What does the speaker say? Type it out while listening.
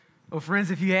Well,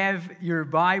 friends, if you have your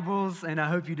Bibles, and I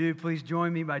hope you do, please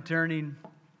join me by turning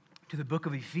to the book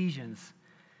of Ephesians,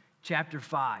 chapter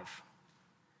 5.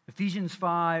 Ephesians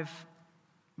 5,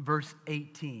 verse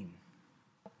 18.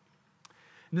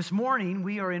 And this morning,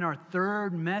 we are in our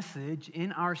third message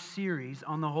in our series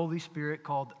on the Holy Spirit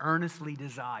called Earnestly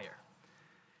Desire.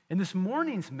 And this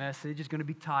morning's message is going to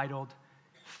be titled,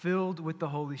 Filled with the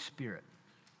Holy Spirit.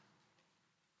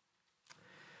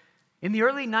 In the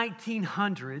early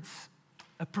 1900s,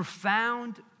 a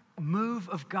profound move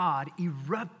of God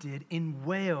erupted in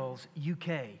Wales,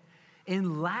 UK,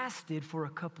 and lasted for a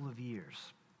couple of years.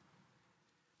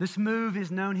 This move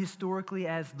is known historically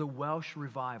as the Welsh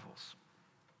Revivals.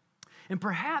 And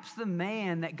perhaps the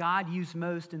man that God used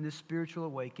most in this spiritual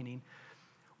awakening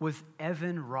was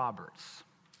Evan Roberts.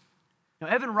 Now,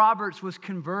 Evan Roberts was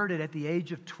converted at the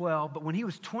age of 12, but when he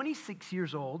was 26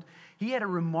 years old, he had a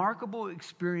remarkable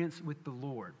experience with the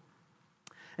Lord.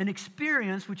 An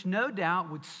experience which no doubt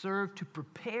would serve to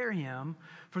prepare him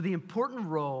for the important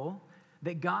role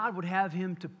that God would have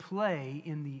him to play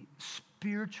in the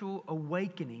spiritual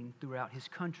awakening throughout his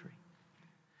country.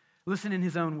 Listen in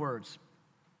his own words.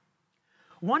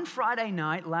 One Friday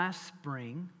night last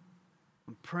spring,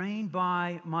 when praying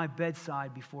by my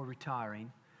bedside before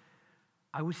retiring,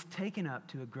 I was taken up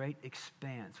to a great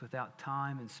expanse without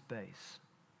time and space.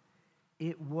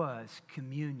 It was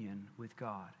communion with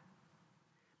God.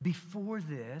 Before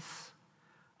this,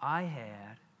 I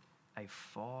had a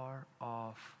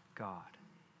far-off God.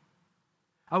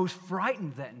 I was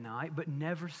frightened that night, but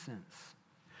never since.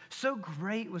 So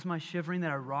great was my shivering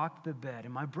that I rocked the bed,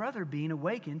 and my brother, being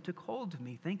awakened, took hold of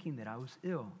me, thinking that I was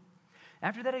ill.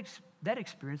 After that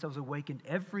experience, I was awakened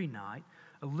every night,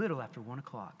 a little after 1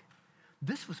 o'clock.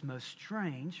 This was most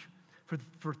strange,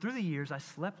 for through the years I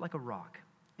slept like a rock,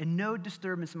 and no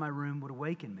disturbance in my room would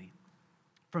awaken me.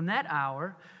 From that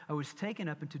hour, I was taken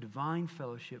up into divine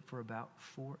fellowship for about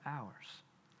 4 hours.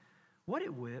 What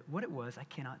it was, I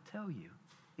cannot tell you,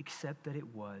 except that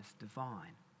it was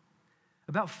divine.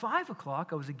 About 5 o'clock,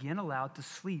 I was again allowed to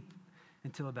sleep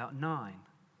until about 9.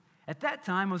 At that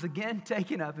time, I was again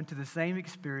taken up into the same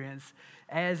experience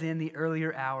as in the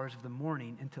earlier hours of the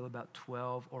morning until about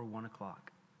 12 or 1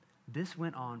 o'clock. This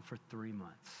went on for 3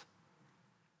 months.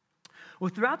 Well,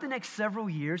 throughout the next several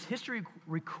years, history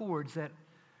records that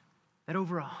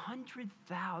over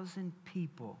 100,000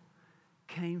 people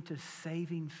came to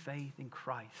saving faith in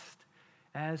Christ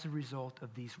as a result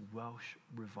of these Welsh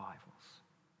revivals.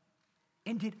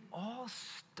 And it all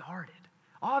started,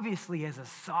 obviously, as a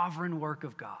sovereign work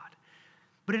of God.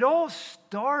 But it all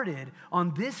started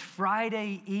on this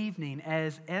Friday evening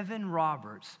as Evan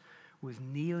Roberts was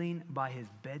kneeling by his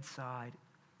bedside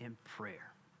in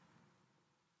prayer.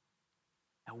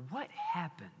 Now, what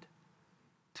happened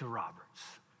to Roberts?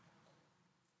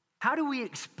 How do we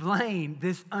explain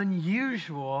this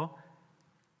unusual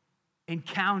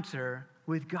encounter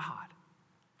with God?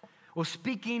 Well,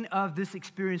 speaking of this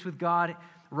experience with God,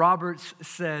 Roberts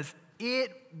says,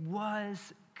 it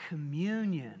was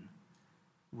communion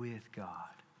with God.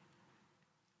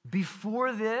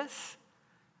 Before this,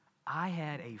 I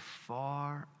had a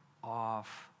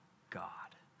far-off God.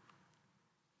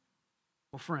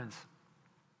 Well, friends,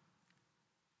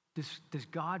 does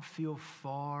God feel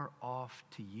far off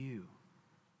to you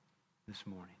this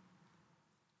morning?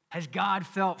 Has God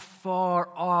felt far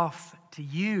off to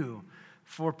you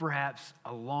for perhaps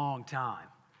a long time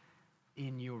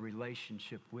in your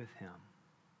relationship with Him?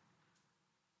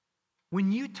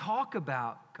 When you talk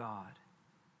about God,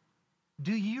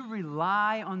 do you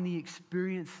rely on the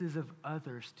experiences of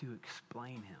others to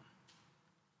explain Him?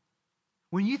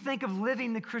 When you think of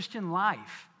living the Christian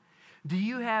life, do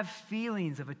you have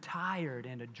feelings of a tired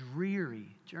and a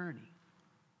dreary journey?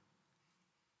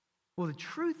 Well, the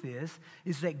truth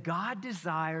is that God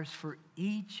desires for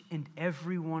each and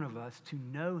every one of us to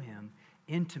know Him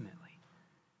intimately,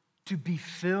 to be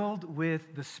filled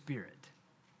with the Spirit.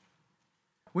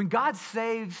 When God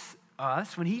saves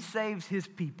us, when He saves His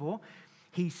people,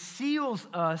 He seals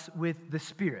us with the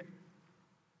Spirit.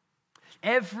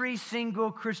 Every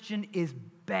single Christian is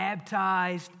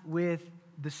baptized with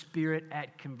the Spirit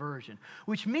at conversion,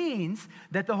 which means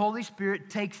that the Holy Spirit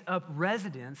takes up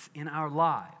residence in our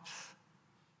lives.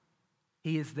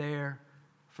 He is there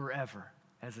forever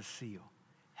as a seal,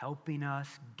 helping us,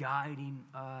 guiding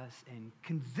us, and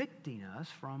convicting us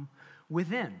from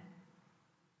within.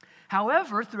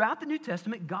 However, throughout the New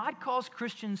Testament, God calls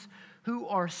Christians who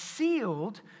are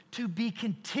sealed to be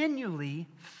continually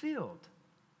filled.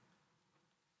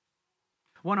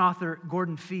 One author,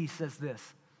 Gordon Fee, says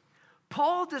this: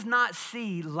 Paul does not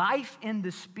see life in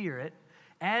the Spirit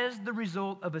as the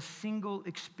result of a single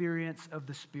experience of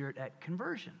the Spirit at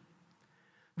conversion.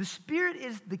 The Spirit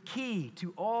is the key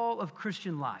to all of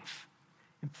Christian life.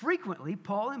 And frequently,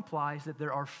 Paul implies that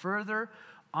there are further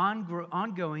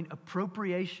ongoing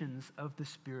appropriations of the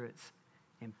Spirit's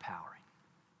empowering.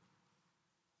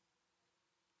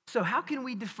 So how can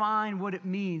we define what it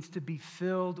means to be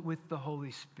filled with the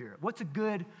Holy Spirit? What's a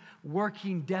good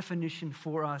working definition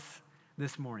for us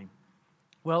this morning?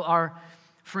 Well, our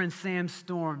friend Sam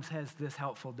Storms has this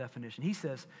helpful definition. He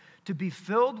says, to be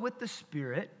filled with the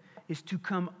Spirit is to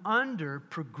come under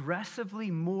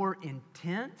progressively more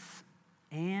intense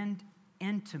and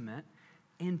intimate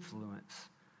influence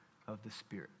of the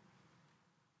Spirit.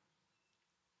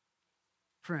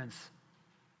 Friends,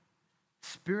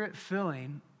 Spirit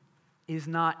filling is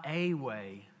not a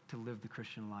way to live the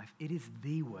Christian life. It is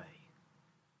the way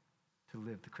to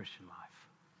live the Christian life.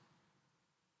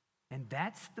 And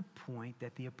that's the point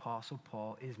that the Apostle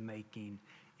Paul is making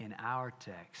in our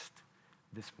text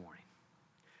this morning.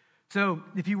 So,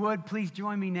 if you would, please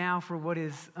join me now for what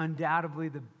is undoubtedly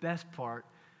the best part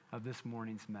of this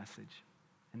morning's message,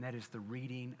 and that is the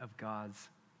reading of God's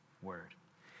Word.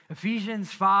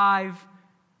 Ephesians 5,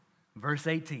 verse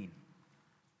 18.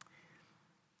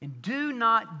 And do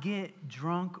not get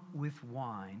drunk with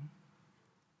wine,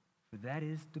 for that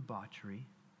is debauchery,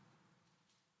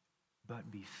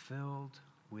 but be filled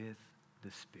with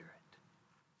the Spirit.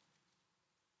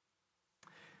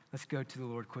 Let's go to the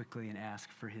Lord quickly and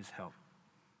ask for his help.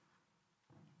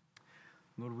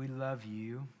 Lord, we love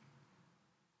you,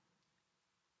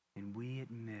 and we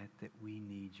admit that we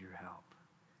need your help.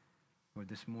 Lord,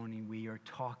 this morning we are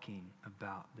talking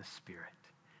about the Spirit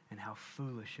and how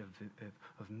foolish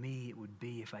of me it would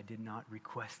be if I did not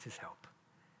request his help.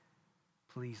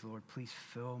 Please, Lord, please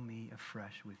fill me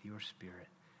afresh with your Spirit,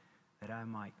 that I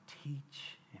might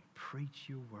teach and preach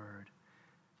your word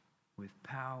with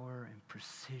power and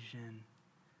precision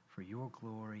for your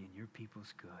glory and your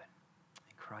people's good.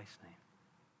 In Christ's name,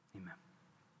 amen.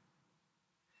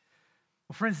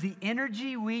 Well, friends, the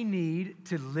energy we need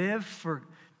to live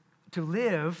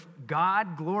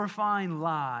God-glorifying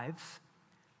lives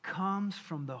comes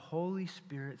from the Holy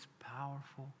Spirit's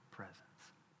powerful presence.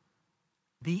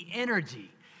 The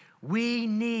energy we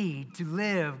need to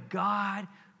live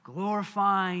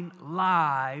God-glorifying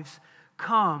lives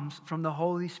comes from the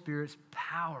Holy Spirit's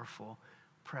powerful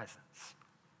presence.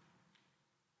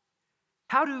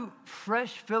 How do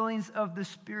fresh fillings of the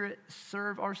Spirit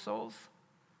serve our souls?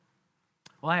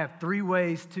 Well, I have 3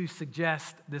 ways to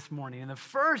suggest this morning. And the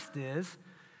first is,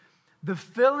 the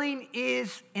filling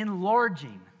is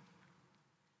enlarging.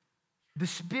 The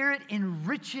Spirit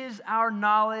enriches our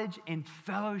knowledge and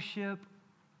fellowship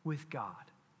with God.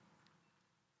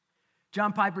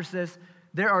 John Piper says,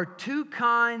 there are 2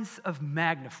 kinds of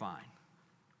magnifying: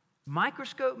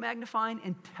 microscope magnifying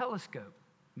and telescope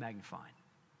magnifying.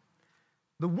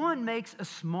 The one makes a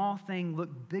small thing look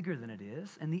bigger than it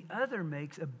is, and the other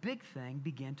makes a big thing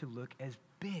begin to look as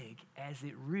big as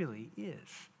it really is.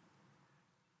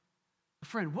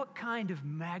 Friend, what kind of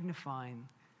magnifying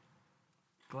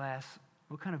glass,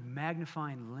 what kind of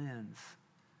magnifying lens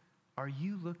are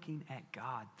you looking at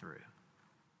God through?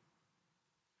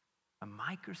 A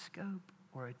microscope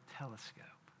or a telescope?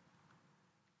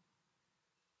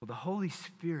 Well, the Holy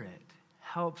Spirit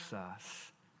helps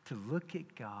us to look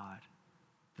at God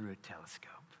through a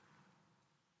telescope.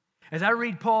 As I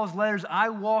read Paul's letters, I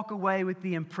walk away with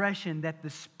the impression that the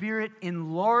Spirit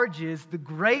enlarges the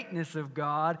greatness of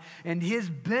God and his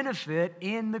benefit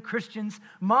in the Christian's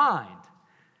mind.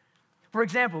 For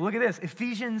example, look at this,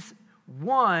 Ephesians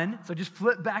 1, so just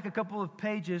flip back a couple of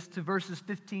pages to verses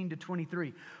 15 to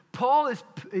 23. Paul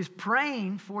is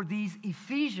praying for these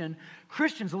Ephesian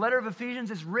Christians. The letter of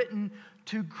Ephesians is written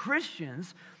to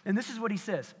Christians, and this is what he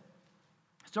says.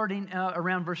 Starting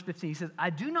around verse 15, he says, I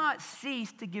do not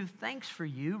cease to give thanks for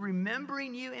you,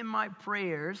 remembering you in my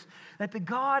prayers, that the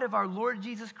God of our Lord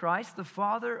Jesus Christ, the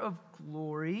Father of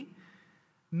glory,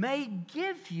 may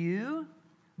give you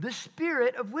the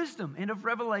spirit of wisdom and of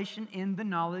revelation in the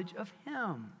knowledge of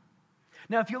him.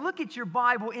 Now, if you look at your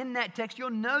Bible in that text,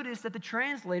 you'll notice that the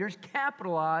translators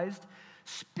capitalized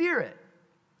spirit,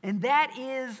 and that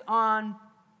is on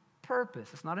purpose.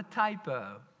 It's not a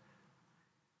typo.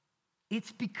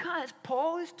 It's because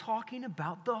Paul is talking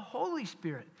about the Holy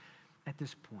Spirit at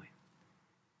this point.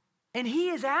 And he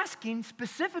is asking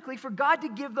specifically for God to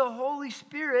give the Holy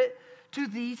Spirit to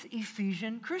these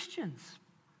Ephesian Christians.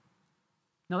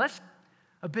 Now that's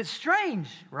a bit strange,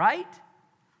 right?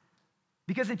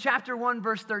 Because in chapter 1,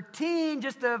 verse 13,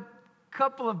 just a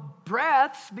couple of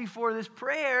breaths before this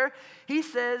prayer, he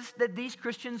says that these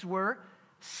Christians were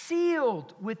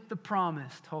sealed with the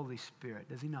promised Holy Spirit,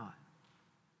 does he not?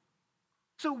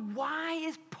 So why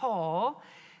is Paul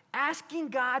asking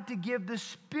God to give the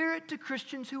Spirit to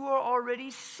Christians who are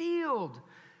already sealed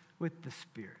with the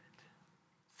Spirit?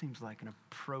 Seems like an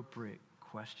appropriate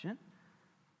question.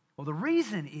 Well, the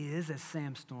reason is, as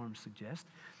Sam Storm suggests,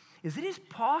 is it is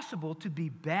possible to be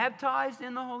baptized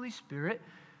in the Holy Spirit,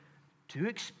 to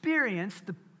experience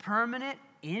the permanent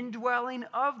indwelling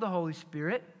of the Holy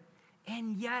Spirit,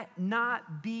 and yet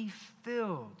not be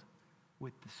filled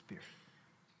with the Spirit.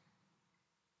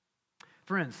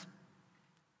 Friends,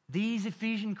 these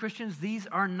Ephesian Christians, these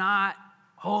are not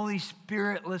Holy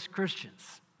Spiritless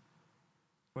Christians,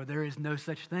 for there is no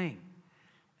such thing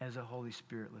as a Holy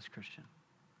Spiritless Christian.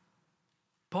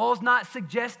 Paul's not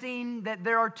suggesting that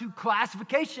there are two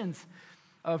classifications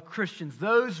of Christians,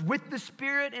 those with the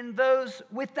Spirit and those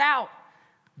without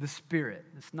the Spirit.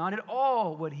 That's not at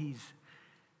all what he's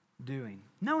doing.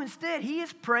 No, instead, he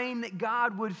is praying that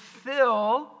God would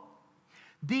fill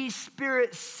these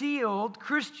Spirit-sealed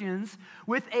Christians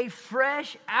with a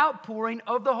fresh outpouring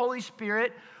of the Holy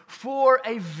Spirit for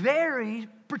a very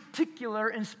particular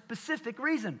and specific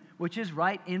reason, which is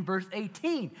right in verse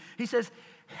 18. He says,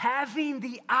 having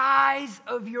the eyes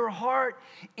of your heart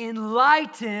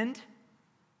enlightened,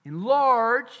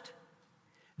 enlarged,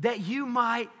 that you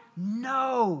might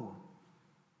know.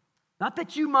 Not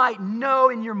that you might know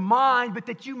in your mind, but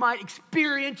that you might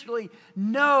experientially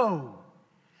know.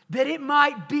 That it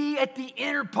might be at the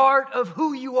inner part of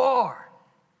who you are.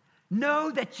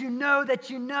 Know that you know that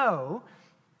you know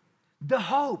the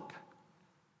hope,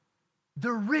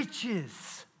 the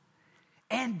riches,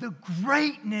 and the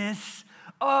greatness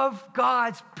of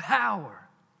God's power.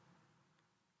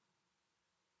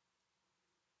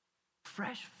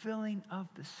 Fresh filling of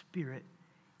the Spirit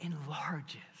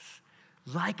enlarges,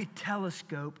 like a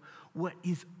telescope, what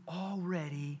is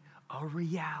already a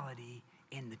reality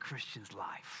in the Christian's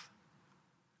life.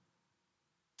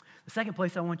 The second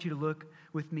place I want you to look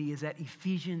with me is at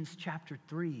Ephesians chapter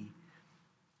 3,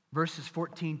 verses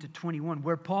 14 to 21,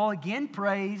 where Paul again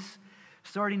prays,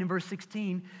 starting in verse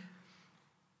 16,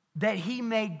 that he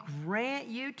may grant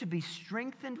you to be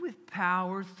strengthened with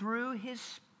power through his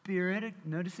Spirit.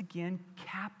 Notice again,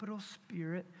 capital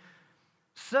Spirit,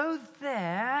 so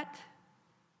that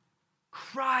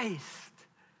Christ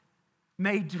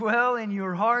may dwell in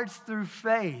your hearts through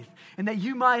faith, and that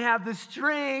you might have the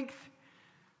strength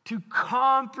to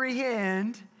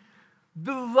comprehend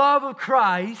the love of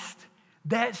Christ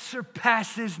that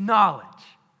surpasses knowledge.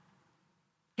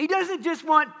 He doesn't just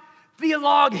want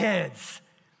theologue heads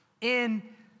in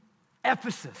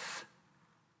Ephesus.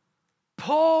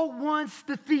 Paul wants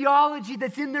the theology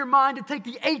that's in their mind to take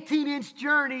the 18-inch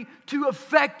journey to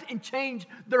affect and change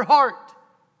their heart.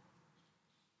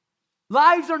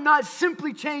 Lives are not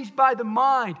simply changed by the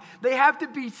mind. They have to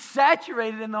be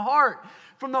saturated in the heart.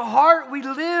 From the heart we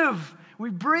live, we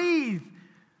breathe,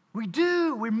 we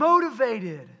do, we're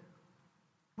motivated,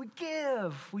 we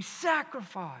give, we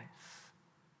sacrifice.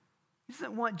 He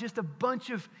doesn't want just a bunch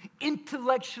of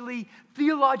intellectually,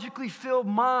 theologically filled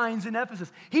minds in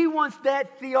Ephesus. He wants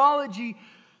that theology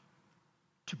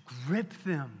to grip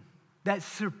them, that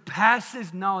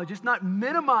surpasses knowledge. It's not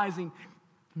minimizing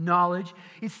knowledge,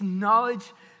 it's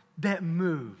knowledge that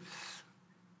moves,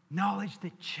 knowledge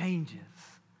that changes,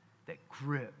 that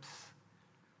grips.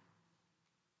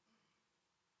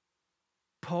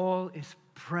 Paul is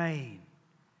praying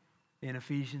in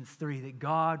Ephesians 3 that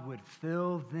God would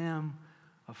fill them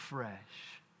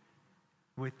afresh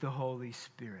with the Holy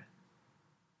Spirit,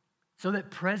 so that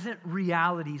present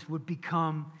realities would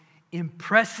become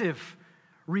impressive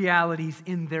realities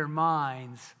in their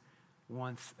minds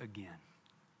once again.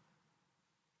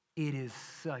 It is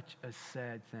such a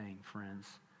sad thing, friends,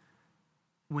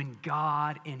 when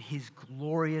God and his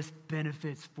glorious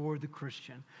benefits for the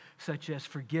Christian, such as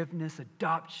forgiveness,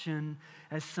 adoption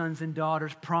as sons and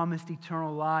daughters, promised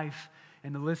eternal life,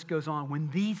 and the list goes on, when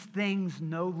these things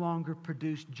no longer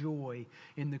produce joy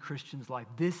in the Christian's life,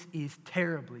 this is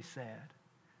terribly sad.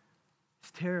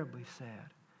 It's terribly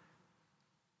sad.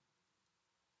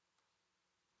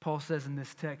 Paul says in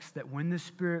this text that when the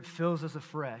Spirit fills us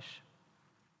afresh,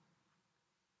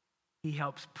 he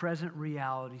helps present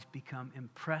realities become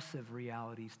impressive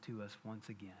realities to us once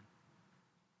again.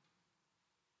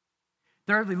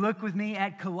 Thirdly, look with me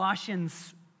at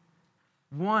Colossians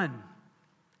 1,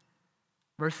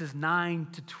 verses 9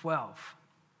 to 12,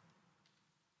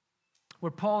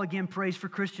 where Paul again prays for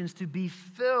Christians to be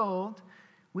filled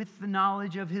with the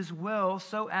knowledge of his will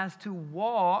so as to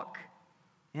walk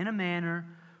in a manner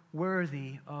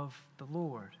worthy of the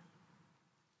Lord,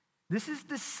 This is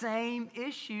the same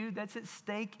issue that's at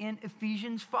stake in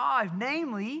Ephesians 5,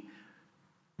 namely,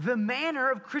 the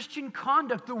manner of Christian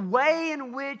conduct, the way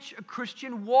in which a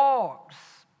Christian walks,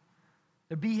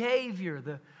 their behavior,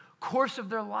 the course of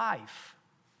their life.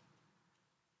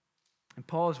 And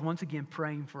Paul is once again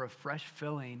praying for a fresh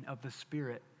filling of the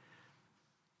Spirit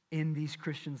in these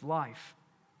Christians' life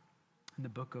in the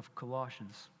book of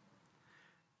Colossians.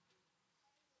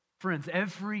 Friends,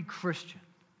 every Christian,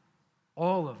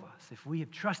 all of us, if we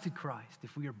have trusted Christ,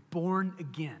 if we are born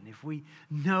again, if we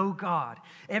know God,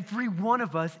 every one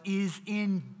of us is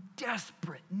in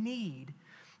desperate need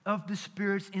of the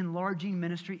Spirit's enlarging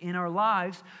ministry in our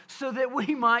lives so that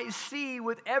we might see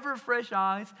with ever fresh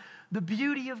eyes the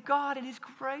beauty of God and His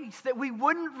grace, that we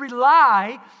wouldn't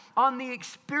rely on the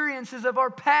experiences of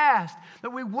our past,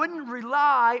 that we wouldn't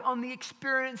rely on the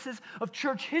experiences of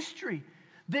church history,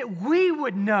 that we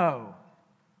would know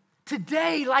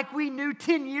today, like we knew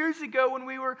 10 years ago when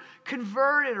we were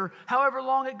converted, or however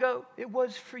long ago it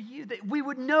was for you, that we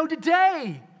would know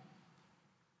today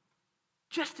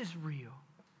just as real,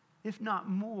 if not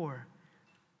more,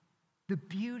 the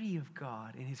beauty of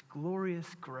God and His glorious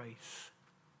grace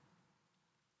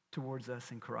towards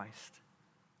us in Christ.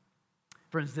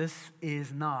 Friends, this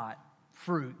is not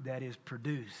fruit that is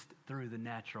produced through the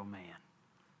natural man.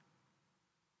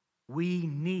 We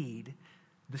need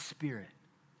the Spirit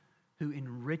who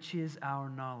enriches our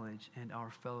knowledge and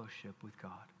our fellowship with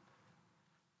God.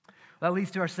 That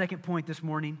leads to our second point this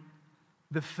morning.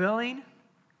 The filling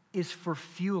is for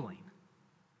fueling.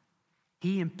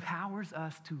 He empowers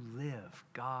us to live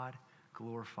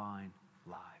God-glorifying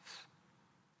lives.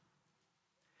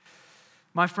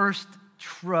 My first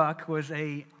truck was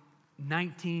a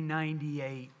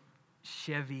 1998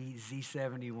 Chevy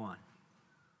Z71.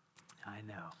 I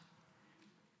know.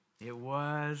 It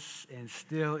was and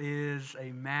still is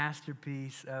a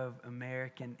masterpiece of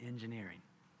American engineering.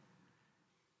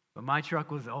 But my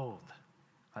truck was old.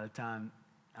 By the time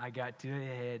I got to it,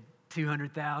 it had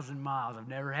 200,000 miles. I've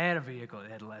never had a vehicle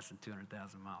that had less than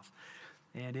 200,000 miles.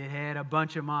 And it had a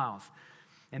bunch of miles.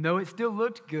 And though it still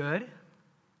looked good,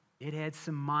 it had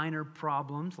some minor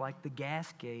problems like the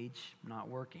gas gauge not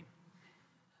working.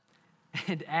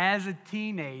 And as a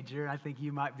teenager, I think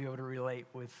you might be able to relate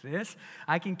with this.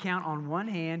 I can count on one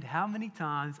hand how many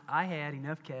times I had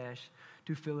enough cash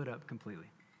to fill it up completely.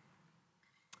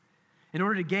 In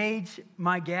order to gauge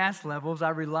my gas levels, I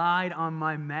relied on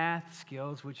my math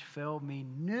skills, which failed me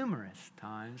numerous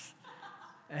times,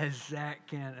 as Zach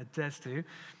can attest to.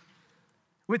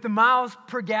 With the miles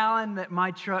per gallon that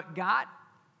my truck got,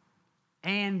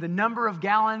 and the number of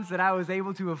gallons that I was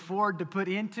able to afford to put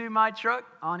into my truck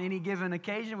on any given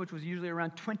occasion, which was usually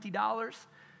around $20,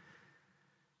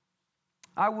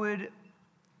 I would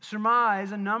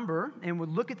surmise a number and would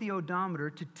look at the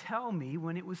odometer to tell me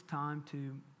when it was time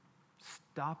to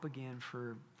stop again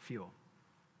for fuel.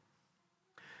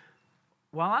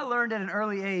 While I learned at an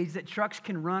early age that trucks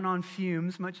can run on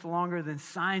fumes much longer than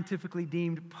scientifically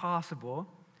deemed possible,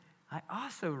 I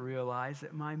also realized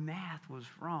that my math was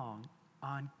wrong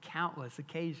on countless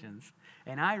occasions,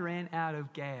 and I ran out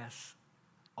of gas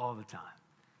all the time.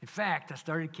 In fact, I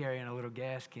started carrying a little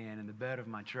gas can in the bed of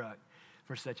my truck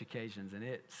for such occasions, and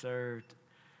it served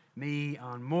me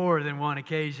on more than one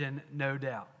occasion, no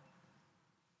doubt.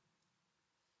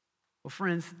 Well,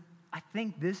 friends, I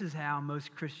think this is how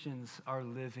most Christians are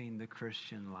living the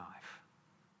Christian life,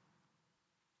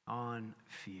 on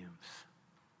fumes.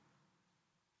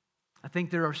 I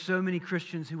think there are so many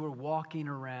Christians who are walking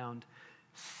around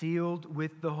sealed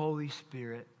with the Holy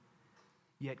Spirit,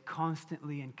 yet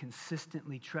constantly and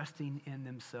consistently trusting in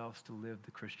themselves to live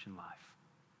the Christian life.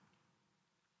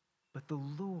 But the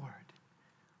Lord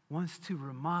wants to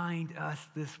remind us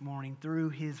this morning through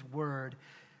His Word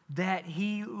that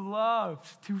He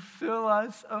loves to fill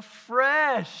us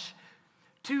afresh,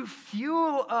 to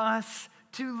fuel us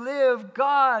to live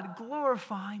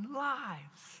God-glorifying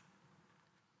lives.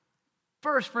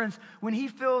 First, friends, when He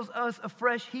fills us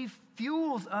afresh, He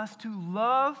fuels us to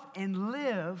love and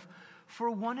live for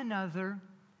one another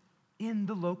in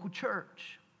the local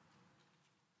church.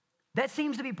 That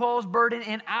seems to be Paul's burden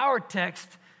in our text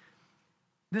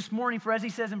this morning, for as he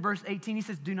says in verse 18, he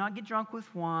says, "Do not get drunk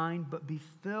with wine, but be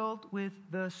filled with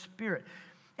the Spirit."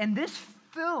 And this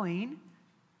filling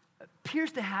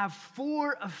appears to have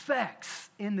four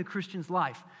effects in the Christian's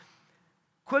life.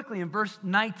 Quickly, in verse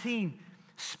 19,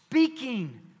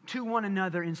 speaking to one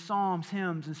another in psalms,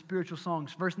 hymns, and spiritual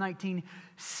songs. Verse 19,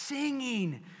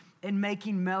 singing and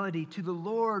making melody to the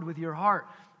Lord with your heart.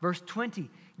 Verse 20,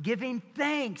 giving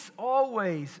thanks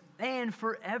always and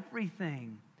for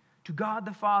everything to God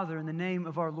the Father in the name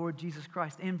of our Lord Jesus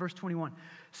Christ. And verse 21,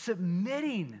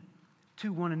 submitting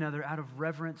to one another out of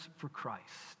reverence for Christ.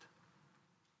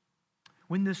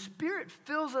 When the Spirit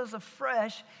fills us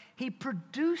afresh, He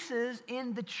produces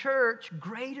in the church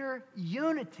greater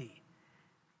unity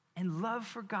and love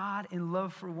for God and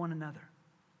love for one another.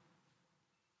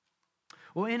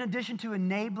 Well, in addition to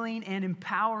enabling and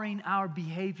empowering our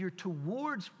behavior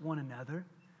towards one another,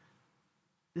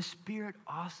 the Spirit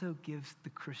also gives the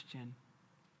Christian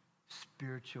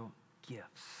spiritual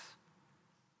gifts.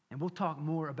 And we'll talk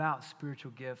more about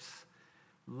spiritual gifts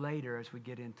later as we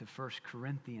get into 1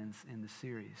 Corinthians in the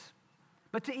series.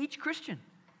 But to each Christian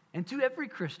and to every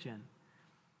Christian,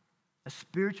 a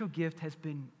spiritual gift has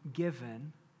been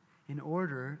given in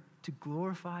order to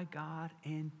glorify God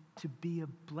and to be a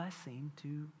blessing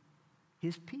to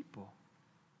His people.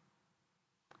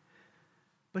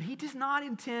 But He does not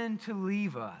intend to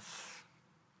leave us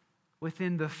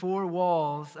within the four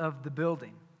walls of the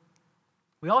building.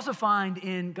 We also find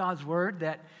in God's Word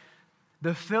that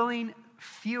the filling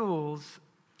fuels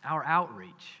our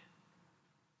outreach.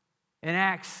 In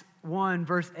Acts 1,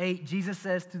 verse 8, Jesus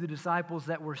says to the disciples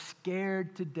that were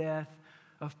scared to death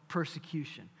of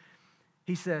persecution,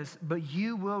 He says, "But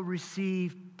you will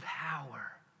receive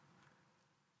power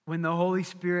when the Holy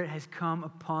Spirit has come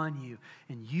upon you,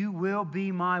 and you will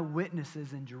be my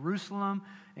witnesses in Jerusalem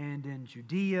and in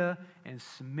Judea and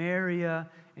Samaria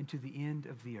and to the end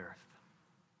of the earth."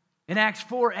 In Acts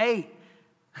 4:8,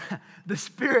 the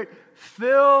Spirit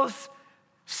fills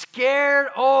scared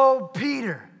old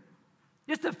Peter.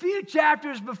 Just a few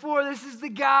chapters before, this is the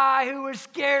guy who was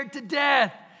scared to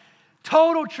death.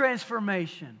 Total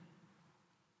transformation.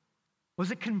 Was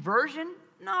it conversion?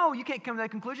 No, you can't come to that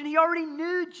conclusion. He already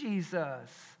knew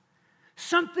Jesus.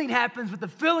 Something happens with the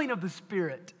filling of the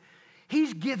Spirit.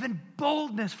 He's given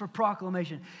boldness for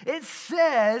proclamation. It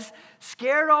says,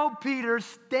 scared old Peter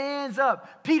stands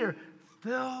up. Peter,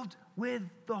 filled with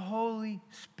the Holy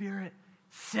Spirit,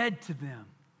 said to them,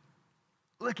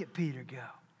 look at Peter go.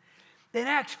 In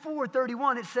Acts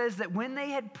 4:31, it says that when they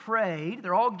had prayed,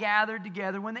 they're all gathered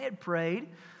together, when they had prayed,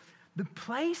 the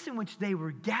place in which they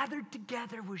were gathered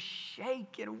together was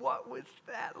shaken. What was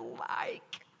that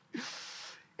like?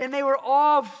 And they were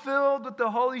all filled with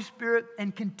the Holy Spirit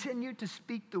and continued to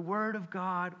speak the word of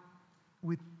God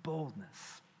with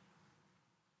boldness.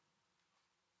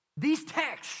 These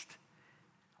texts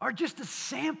are just a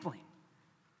sampling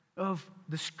of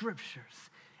the Scriptures.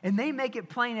 And they make it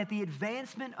plain that the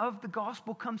advancement of the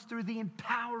gospel comes through the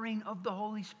empowering of the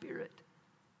Holy Spirit.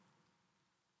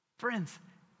 Friends,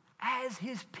 as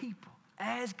His people,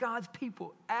 as God's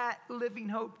people at Living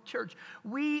Hope Church,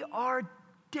 we are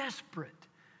desperate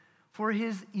for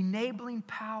His enabling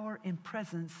power and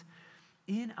presence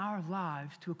in our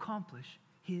lives to accomplish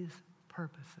His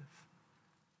purposes.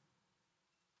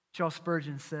 Charles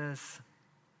Spurgeon says,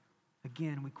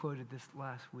 again, we quoted this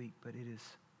last week, but it is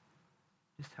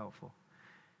just helpful.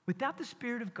 Without the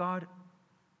Spirit of God,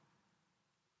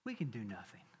 we can do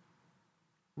nothing.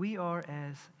 We are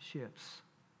as ships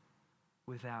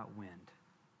without wind.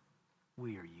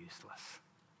 We are useless.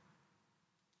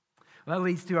 Well, that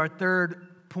leads to our third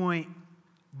point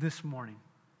this morning.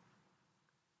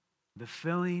 The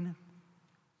filling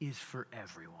is for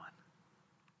everyone.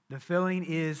 The filling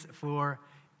is for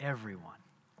everyone.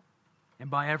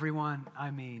 And by everyone, I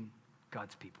mean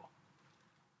God's people.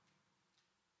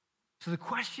 So the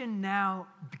question now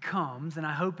becomes, and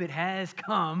I hope it has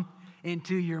come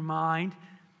into your mind,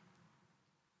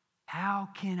 how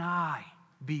can I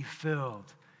be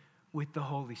filled with the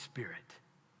Holy Spirit?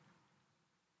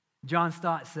 John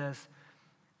Stott says,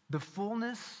 the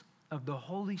fullness of the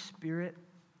Holy Spirit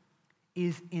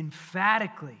is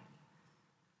emphatically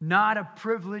not a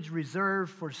privilege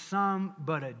reserved for some,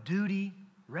 but a duty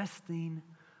resting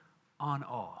on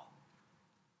all.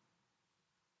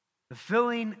 The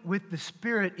filling with the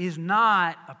Spirit is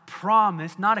not a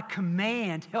promise, not a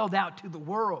command held out to the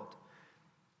world.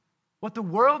 What the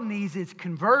world needs is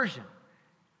conversion,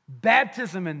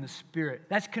 baptism in the Spirit.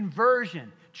 That's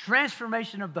conversion,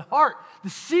 transformation of the heart, the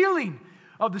sealing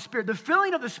of the Spirit. The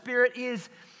filling of the Spirit is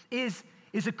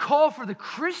a call for the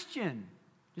Christian,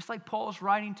 just like Paul's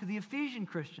writing to the Ephesian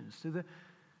Christians,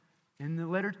 in the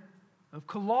letter of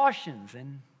Colossians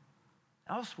and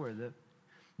elsewhere.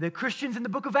 The Christians in the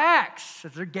book of Acts,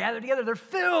 as they're gathered together, they're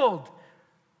filled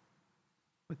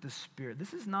with the Spirit.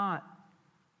 This is not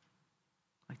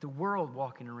like the world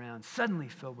walking around suddenly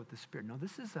filled with the Spirit. No,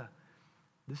 this is a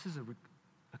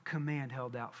command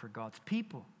held out for God's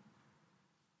people.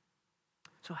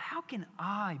 So how can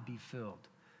I be filled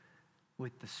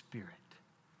with the Spirit?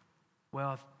 Well,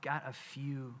 I've got a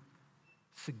few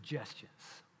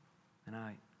suggestions. And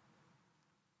I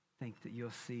think that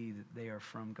you'll see that they are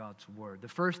from God's word. The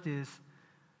first is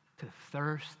to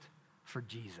thirst for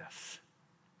Jesus,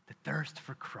 to thirst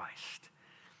for Christ.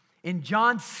 In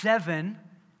John 7,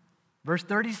 verse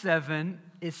 37,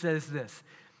 it says this: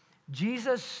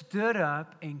 Jesus stood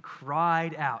up and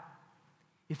cried out,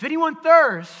 "If anyone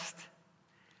thirst,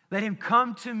 let him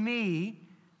come to me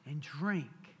and drink.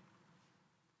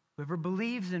 Whoever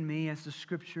believes in me, as the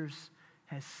scriptures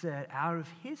has said, out of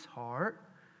his heart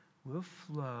will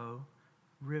flow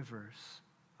rivers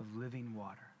of living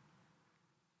water."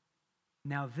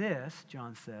 Now this,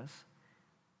 John says,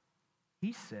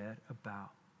 he said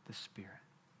about the Spirit.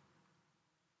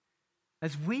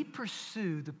 As we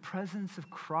pursue the presence of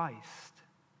Christ,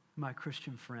 my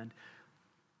Christian friend,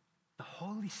 the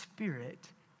Holy Spirit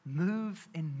moves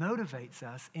and motivates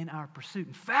us in our pursuit.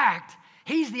 In fact,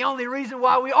 he's the only reason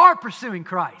why we are pursuing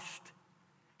Christ.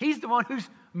 He's the one who's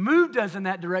moved us in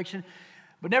that direction.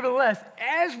 But nevertheless,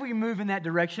 as we move in that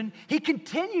direction, he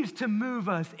continues to move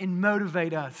us and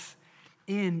motivate us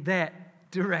in that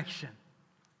direction.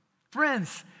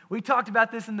 Friends, we talked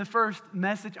about this in the first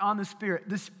message on the Spirit.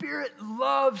 The Spirit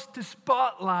loves to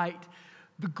spotlight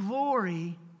the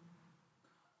glory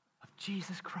of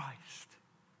Jesus Christ.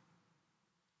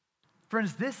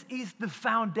 Friends, this is the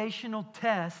foundational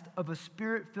test of a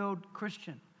Spirit-filled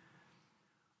Christian.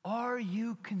 Are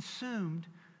you consumed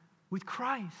with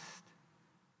Christ?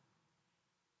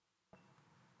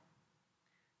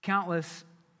 Countless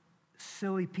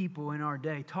silly people in our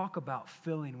day talk about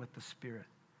filling with the Spirit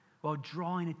while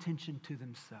drawing attention to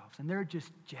themselves. And they're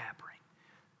just jabbering.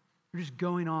 They're just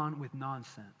going on with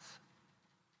nonsense.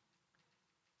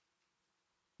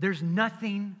 There's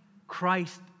nothing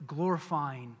Christ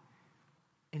glorifying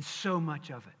in so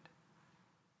much of it.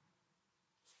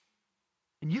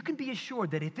 And you can be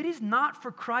assured that if it is not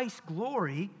for Christ's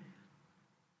glory,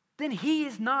 then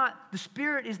the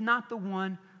Spirit is not the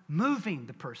one moving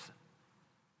the person.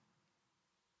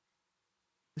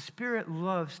 The Spirit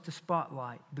loves to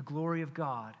spotlight the glory of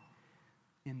God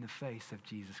in the face of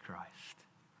Jesus Christ.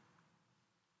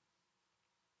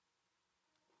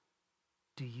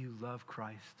 Do you love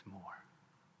Christ more?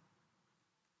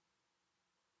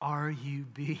 Are you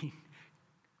being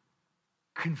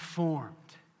conformed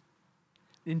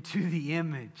into the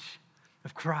image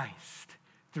of Christ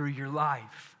through your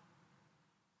life?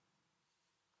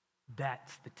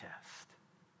 That's the test.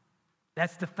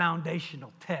 That's the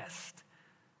foundational test.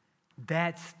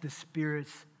 That's the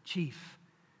Spirit's chief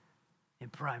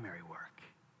and primary work,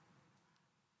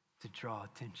 to draw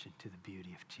attention to the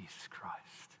beauty of Jesus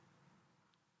Christ.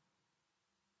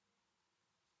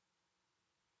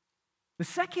 The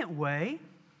second way,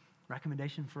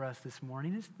 recommendation for us this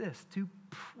morning, is this: to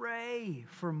pray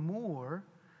for more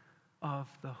of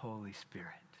the Holy Spirit.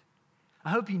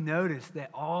 I hope you noticed that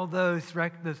all those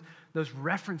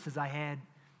references I had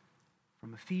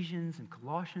from Ephesians and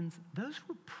Colossians, those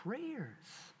were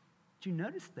prayers. Did you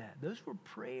notice that? Those were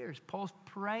prayers. Paul's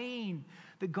praying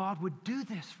that God would do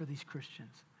this for these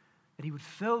Christians, that he would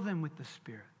fill them with the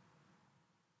Spirit.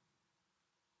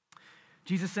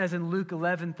 Jesus says in Luke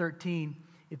 11:13,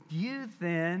 "If you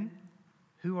then,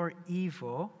 who are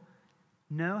evil,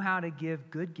 know how to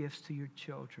give good gifts to your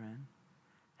children,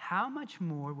 how much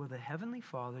more will the Heavenly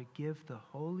Father give the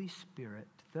Holy Spirit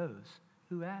to those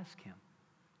who ask him?"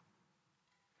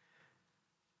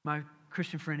 My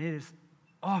Christian friend, it has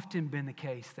often been the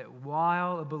case that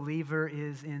while a believer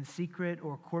is in secret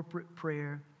or corporate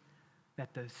prayer,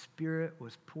 that the Spirit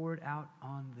was poured out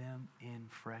on them in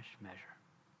fresh measure.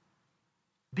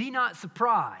 Be not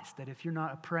surprised that if you're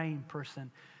not a praying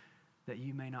person, that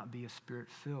you may not be a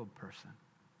Spirit-filled person.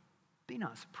 Be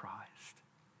not surprised.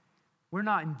 We're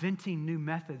not inventing new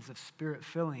methods of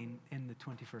Spirit-filling in the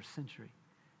 21st century.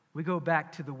 We go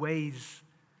back to the ways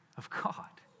of God.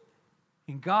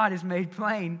 And God has made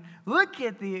plain, look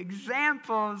at the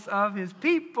examples of his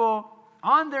people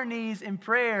on their knees in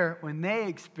prayer when they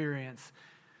experience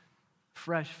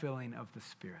fresh filling of the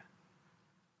Spirit.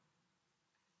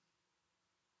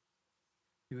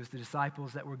 It was the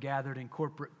disciples that were gathered in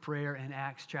corporate prayer in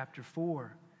Acts chapter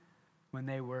 4 when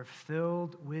they were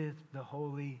filled with the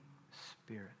Holy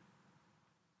Spirit.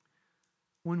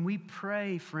 When we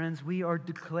pray, friends, we are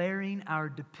declaring our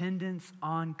dependence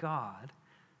on God,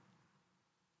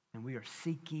 and we are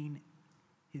seeking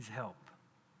his help.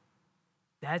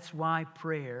 That's why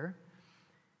prayer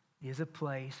is a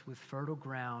place with fertile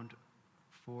ground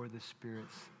for the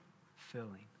Spirit's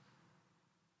filling.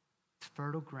 It's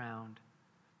fertile ground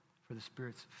for the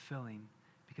Spirit's filling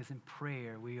because in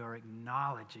prayer we are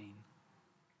acknowledging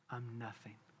I'm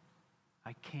nothing.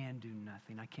 I can do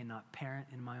nothing. I cannot parent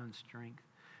in my own strength.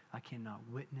 I cannot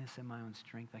witness in my own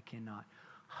strength. I cannot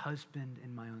husband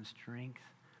in my own strength.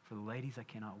 For the ladies, I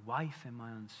cannot wife in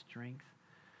my own strength.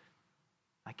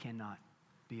 I cannot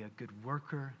be a good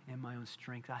worker in my own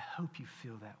strength. I hope you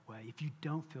feel that way. If you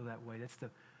don't feel that way,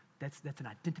 that's an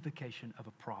identification of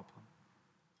a problem.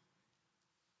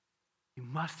 You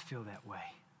must feel that way.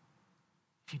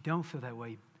 If you don't feel that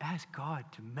way, ask God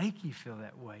to make you feel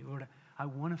that way. Lord, I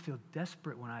want to feel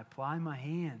desperate when I apply my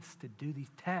hands to do these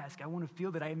tasks. I want to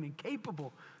feel that I am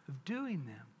incapable of doing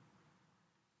them.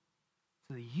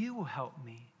 So that you will help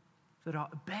me, so that I'll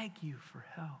beg you for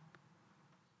help.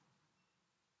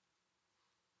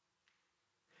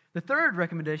 The third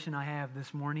recommendation I have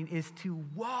this morning is to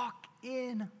walk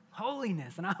in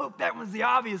holiness. And I hope that was the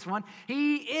obvious one.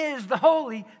 He is the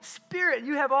Holy Spirit.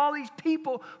 You have all these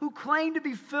people who claim to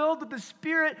be filled with the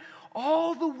Spirit,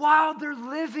 all the while they're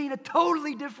living a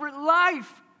totally different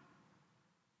life.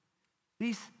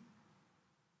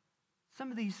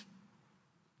 Some of these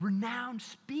renowned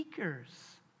speakers,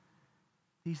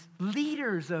 these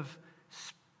leaders of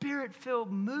Spirit-filled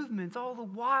movements, all the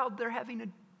while they're having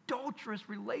adulterous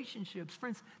relationships.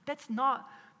 Friends, that's not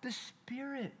the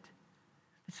Spirit.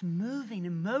 It's moving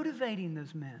and motivating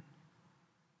those men.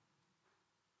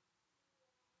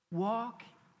 Walk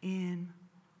in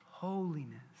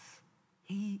holiness.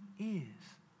 He is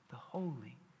the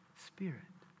Holy Spirit.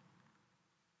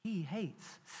 He hates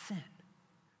sin,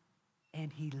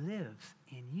 and He lives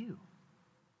in you.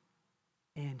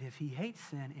 And if He hates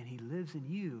sin and He lives in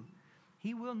you,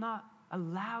 He will not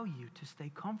allow you to stay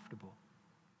comfortable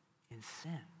in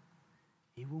sin.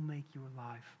 He will make your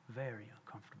life very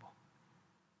uncomfortable.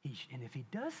 And if He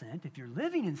doesn't, if you're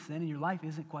living in sin and your life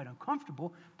isn't quite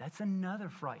uncomfortable, that's another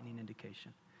frightening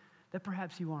indication that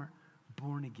perhaps you aren't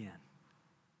born again.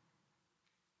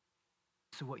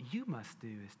 So what you must do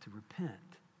is to repent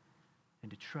and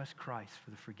to trust Christ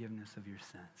for the forgiveness of your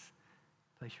sins.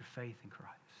 Place your faith in Christ.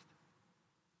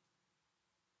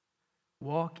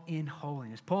 Walk in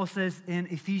holiness. Paul says in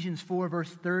Ephesians 4, verse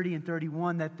 30 and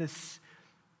 31,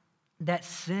 that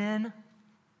sin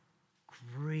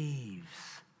grieves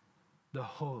the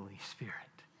Holy Spirit.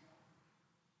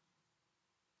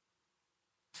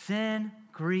 Sin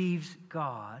grieves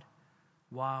God,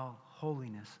 while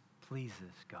holiness pleases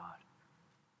God.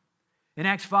 In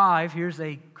Acts 5, here's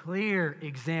a clear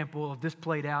example of this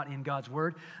played out in God's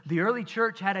Word. The early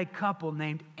church had a couple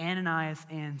named Ananias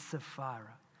and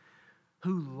Sapphira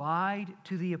who lied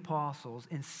to the apostles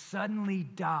and suddenly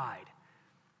died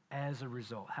as a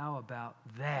result. How about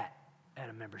that at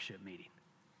a membership meeting?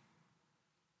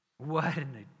 What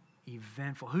an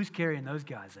eventful. Who's carrying those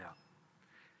guys out?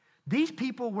 These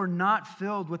people were not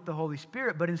filled with the Holy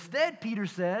Spirit, but instead Peter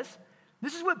says,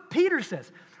 this is what Peter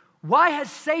says, why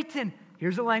has Satan,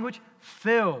 here's the language,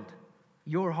 filled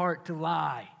your heart to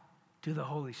lie to the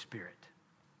Holy Spirit?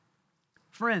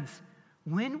 Friends,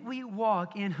 when we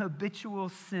walk in habitual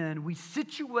sin, we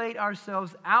situate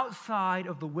ourselves outside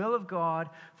of the will of God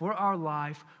for our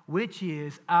life, which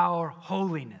is our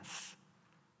holiness.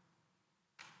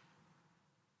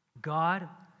 God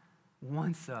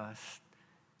wants us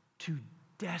to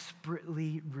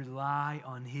desperately rely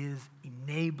on His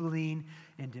enabling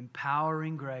and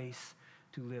empowering grace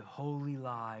to live holy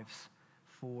lives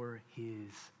for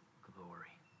His glory.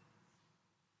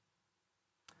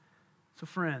 So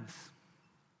friends,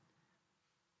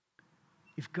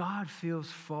 if God feels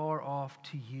far off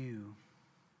to you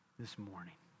this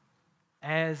morning,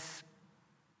 as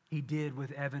He did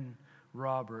with Evan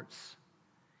Roberts,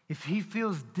 if He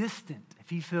feels distant, if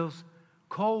He feels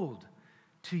cold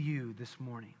to you this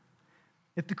morning,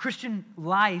 if the Christian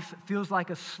life feels like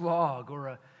a slog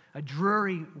or a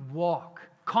dreary walk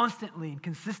constantly and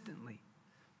consistently,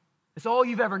 it's all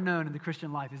you've ever known in the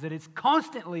Christian life is that it's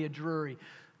constantly a dreary,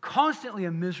 constantly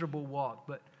a miserable walk,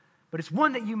 but it's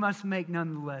one that you must make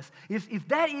nonetheless. If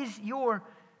that is your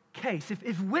case,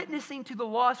 if witnessing to the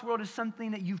lost world is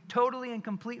something that you've totally and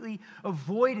completely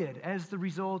avoided as the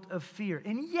result of fear,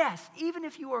 and yes, even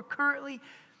if you are currently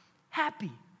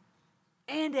happy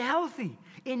and healthy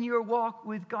in your walk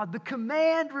with God, the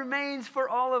command remains for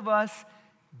all of us,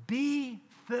 be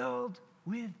filled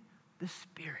with the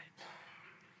Spirit.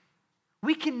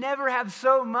 We can never have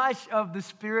so much of the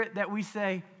Spirit that we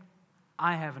say,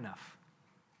 I have enough.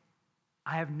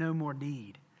 I have no more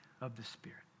need of the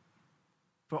Spirit.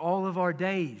 For all of our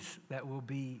days, that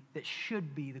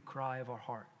should be the cry of our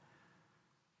heart.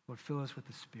 Lord, fill us with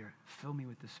the Spirit. Fill me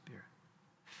with the Spirit.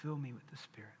 Fill me with the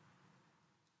Spirit.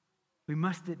 We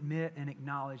must admit and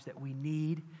acknowledge that we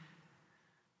need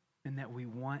and that we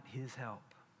want His help.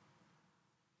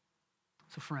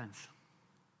 So friends,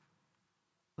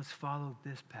 Let's follow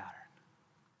this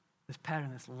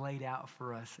pattern that's laid out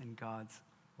for us in God's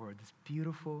word, this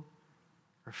beautiful,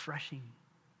 refreshing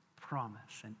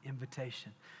promise and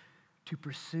invitation to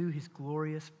pursue his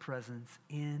glorious presence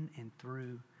in and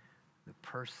through the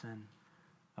person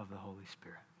of the Holy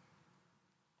Spirit.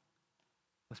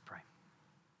 Let's pray.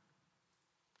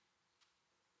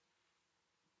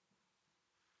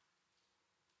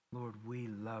 Lord, we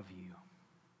love you,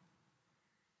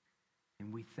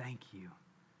 and we thank you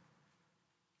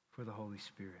for the Holy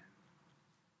Spirit.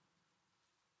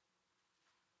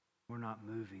 We're not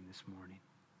moving this morning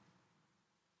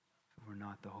if we're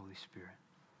not the Holy Spirit.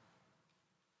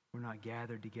 We're not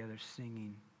gathered together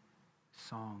singing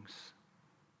songs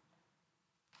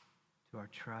to our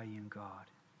triune God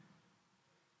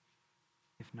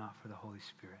if not for the Holy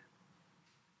Spirit.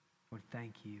 Lord,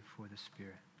 thank you for the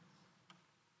Spirit.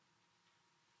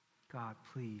 God,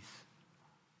 please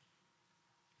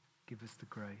give us the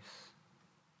grace.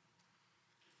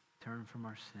 Turn from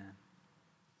our sin.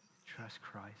 Trust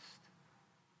Christ.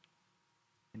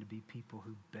 And to be people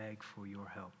who beg for your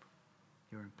help,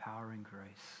 your empowering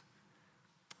grace.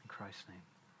 In Christ's name,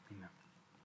 amen.